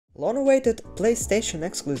Long-awaited PlayStation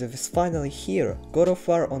exclusive is finally here. God of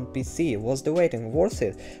War on PC. Was the waiting worth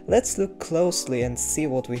it? Let's look closely and see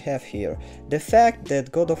what we have here. The fact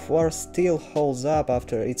that God of War still holds up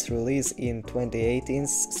after its release in 2018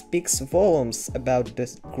 speaks volumes about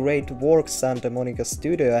the great work Santa Monica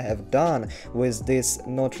Studio have done with this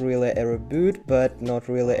not really a reboot but not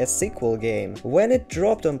really a sequel game. When it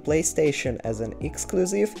dropped on PlayStation as an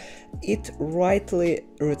exclusive, it rightly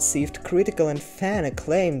received critical and fan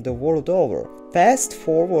acclaim the world over. Fast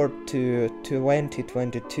forward to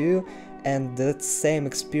 2022 and that same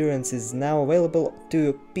experience is now available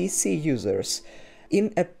to PC users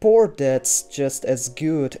in a port that's just as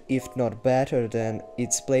good, if not better, than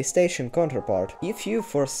its PlayStation counterpart. If you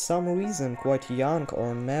for some reason quite young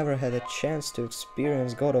or never had a chance to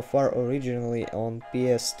experience God of War originally on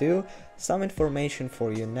PS2, some information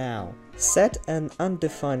for you now. Set an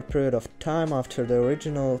undefined period of time after the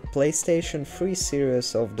original PlayStation 3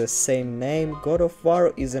 series of the same name, God of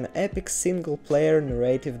War is an epic single-player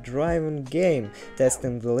narrative-driven game,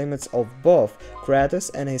 testing the limits of both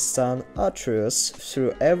Kratos and his son Atreus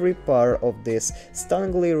through every part of this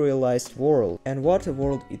stunningly realized world. And what a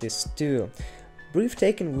world it is too!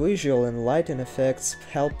 Breathtaking visual and lighting effects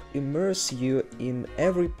help immerse you in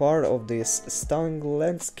every part of this stunning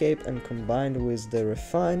landscape, and combined with the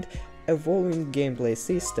refined, evolving gameplay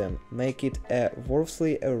system, make it a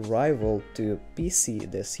worthy rival to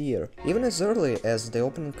PC this year. Even as early as the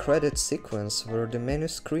opening credits sequence, where the menu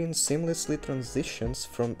screen seamlessly transitions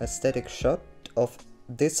from a static shot of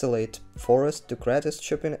desolate forest to Kratos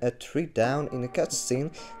chopping a tree down in a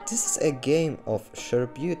cutscene, this is a game of sheer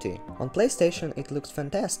beauty. On PlayStation it looks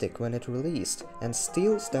fantastic when it released, and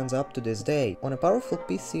still stands up to this day. On a powerful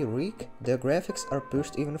PC rig, the graphics are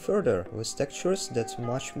pushed even further, with textures that's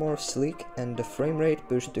much more sleek and the frame rate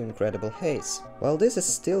pushed to incredible haze. While this is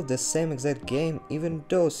still the same exact game, even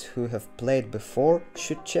those who have played before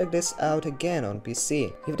should check this out again on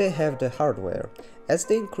PC, if they have the hardware, as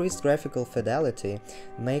the increased graphical fidelity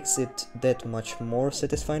makes it that much more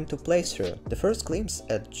satisfying to play through. The first glimpse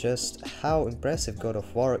at just how impressive God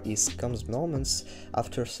of War is comes moments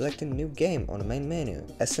after selecting new game on the main menu.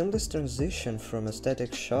 A seamless transition from a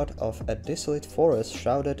static shot of a desolate forest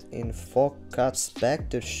shrouded in fog cuts back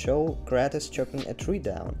to show Kratos chopping a tree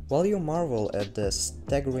down. While you marvel at the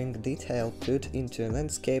staggering detail put into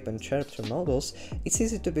landscape and character models, it's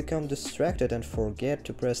easy to become distracted and forget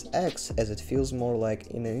to press X, as it feels more like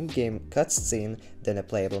in an in-game cutscene than a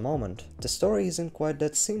playable moment. The story isn't quite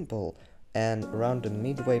that simple, and around the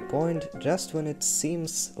midway point, just when it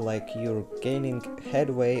seems like you're gaining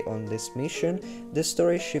headway on this mission, the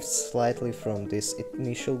story shifts slightly from this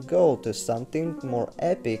initial goal to something more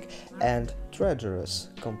epic and treacherous,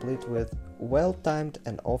 complete with well-timed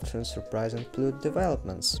and often surprising plot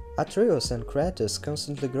developments. Atreus and Kratos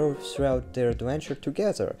constantly grow throughout their adventure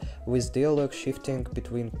together, with dialogue shifting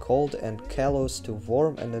between cold and callous to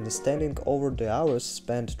warm and understanding over the hours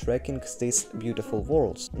spent trekking these beautiful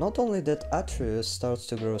worlds. Not only that, Atreus starts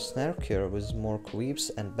to grow snarkier, with more quips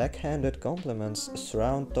and backhanded compliments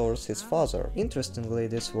thrown towards his father. Interestingly,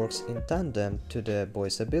 this works in tandem to the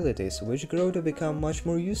boy's abilities, which grow to become much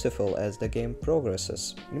more useful as the game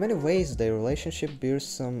progresses. In many ways, their relationship bears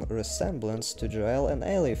some resemblance to Joel and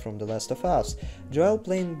Ellie from The Last of Us, Joel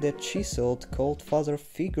playing the chiseled, cold father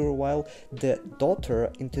figure while the daughter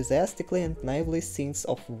enthusiastically and naively thinks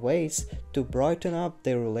of ways to brighten up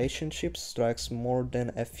their relationship. Strikes more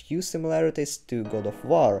than a few similarities to God of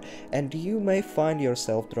War, and you may find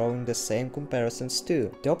yourself drawing the same comparisons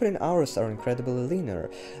too. The opening hours are incredibly linear,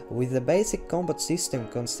 with the basic combat system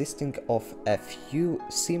consisting of a few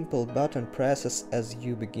simple button presses as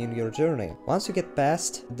you begin your journey. Once you get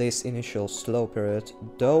past this initial slow period,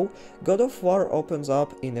 though, God of War opens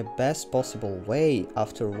up in the best possible way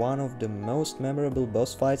after one of the most memorable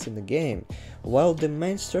boss fights in the game, while the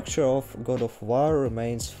main structure of God of War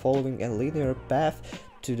remains following a linear path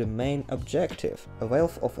to the main objective. A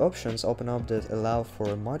wealth of options open up that allow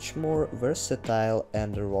for a much more versatile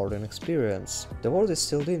and rewarding experience. The world is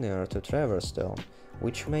still linear to traverse though,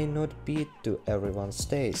 which may not be to everyone's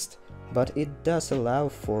taste, but it does allow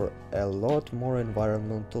for a lot more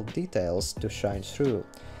environmental details to shine through.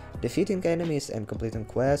 Defeating enemies and completing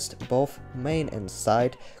quests, both main and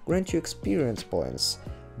side, grant you experience points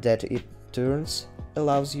that in turn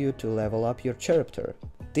allows you to level up your character.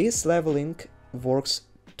 This leveling works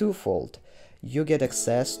twofold. You get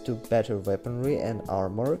access to better weaponry and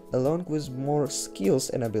armor, along with more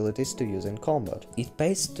skills and abilities to use in combat. It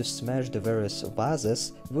pays to smash the various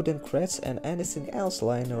vases, wooden crates and anything else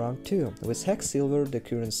lying around too, with hex silver, the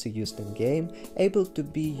currency used in game, able to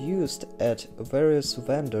be used at various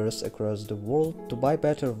vendors across the world to buy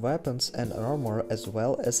better weapons and armor as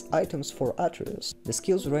well as items for Atreus. The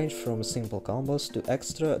skills range from simple combos to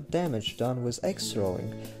extra damage done with axe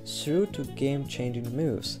throwing, through to game-changing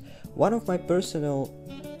moves. One of my personal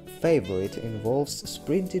favorite involves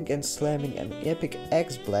sprinting and slamming an epic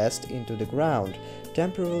axe blast into the ground,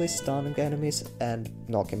 temporarily stunning enemies and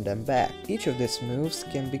knocking them back. Each of these moves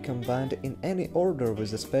can be combined in any order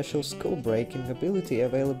with a special skull-breaking ability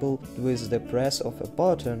available with the press of a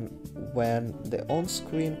button when the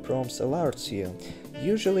on-screen prompts alerts you,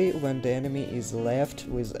 usually when the enemy is left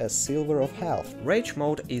with a silver of health. Rage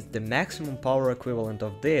mode is the maximum power equivalent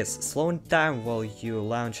of this, slowing time while you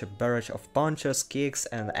launch a barrage of punches, kicks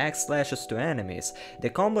and axe slashes to enemies. The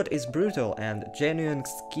combat is brutal and genuine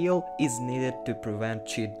skill is needed to prevent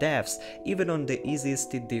cheat deaths, even on the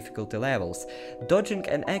easiest difficulty levels. Dodging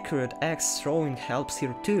and accurate axe throwing helps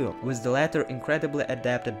here too, with the latter incredibly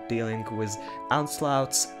adept at dealing with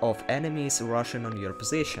onslaughts of enemies rushing on your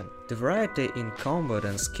position. The variety in combat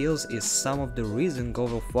and skills is some of the reason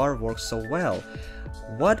God of War works so well.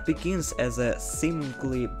 What begins as a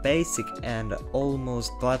seemingly basic and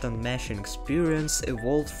almost button mashing experience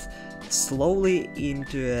evolves slowly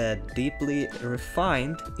into a deeply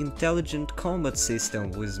refined, intelligent combat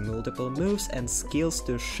system with multiple moves and skills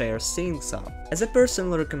to share things up. As a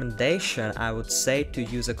personal recommendation, I would say to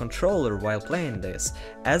use a controller while playing this,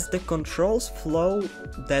 as the controls flow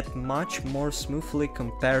that much more smoothly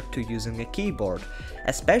compared to using a keyboard,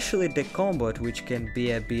 especially the combat, which can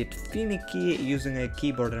be a bit finicky using a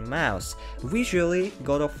keyboard and mouse. Visually,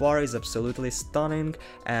 God of War is absolutely stunning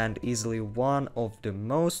and easily one of the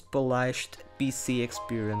most polished PC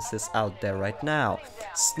experiences out there right now.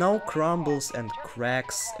 Snow crumbles and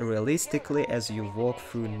cracks realistically as you walk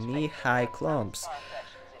through knee-high clumps.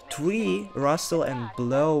 Trees rustle and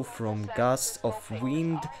blow from gusts of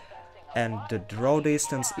wind, and the draw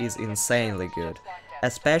distance is insanely good,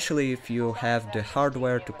 especially if you have the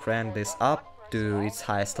hardware to crank this up to its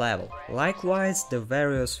highest level. Likewise, the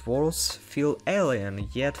various worlds feel alien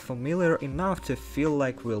yet familiar enough to feel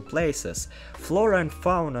like real places. Flora and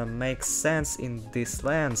fauna make sense in these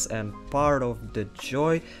lands, and part of the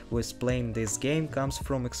joy with playing this game comes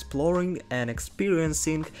from exploring and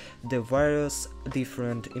experiencing the various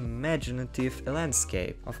different imaginative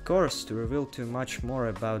landscape. Of course, to reveal too much more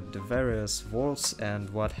about the various worlds and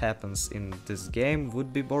what happens in this game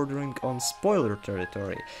would be bordering on spoiler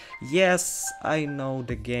territory. Yes, I know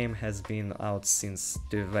the game has been out since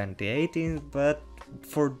 2018, but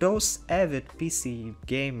for those avid PC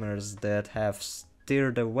gamers that have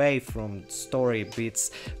steered away from story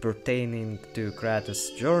bits pertaining to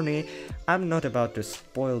Kratos' journey, I'm not about to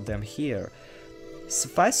spoil them here.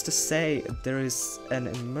 Suffice to say, there is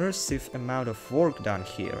an immersive amount of work done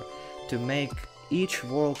here to make each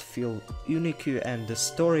world feel unique, and the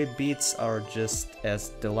story beats are just as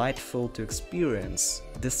delightful to experience.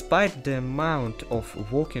 Despite the amount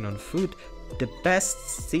of walking on foot, the best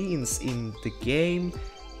scenes in the game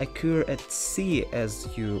occur at sea as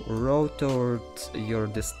you row towards your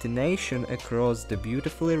destination across the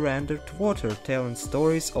beautifully rendered water, telling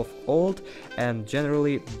stories of old and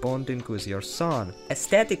generally bonding with your son.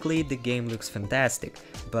 Aesthetically, the game looks fantastic,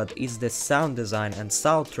 but it's the sound design and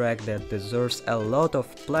soundtrack that deserves a lot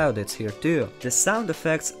of plaudits here too. The sound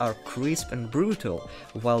effects are crisp and brutal,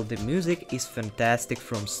 while the music is fantastic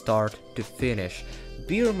from start to finish.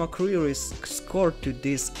 Beer McCreary's score to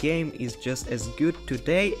this game is just as good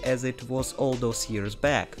today as it was all those years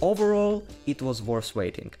back. Overall, it was worth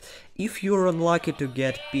waiting. If you're unlucky to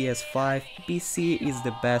get PS5, PC is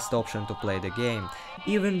the best option to play the game,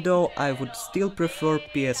 even though I would still prefer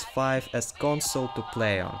PS5 as console to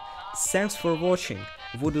play on. Thanks for watching,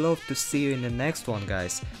 would love to see you in the next one,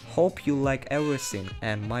 guys. Hope you like everything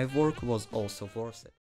and my work was also worth it.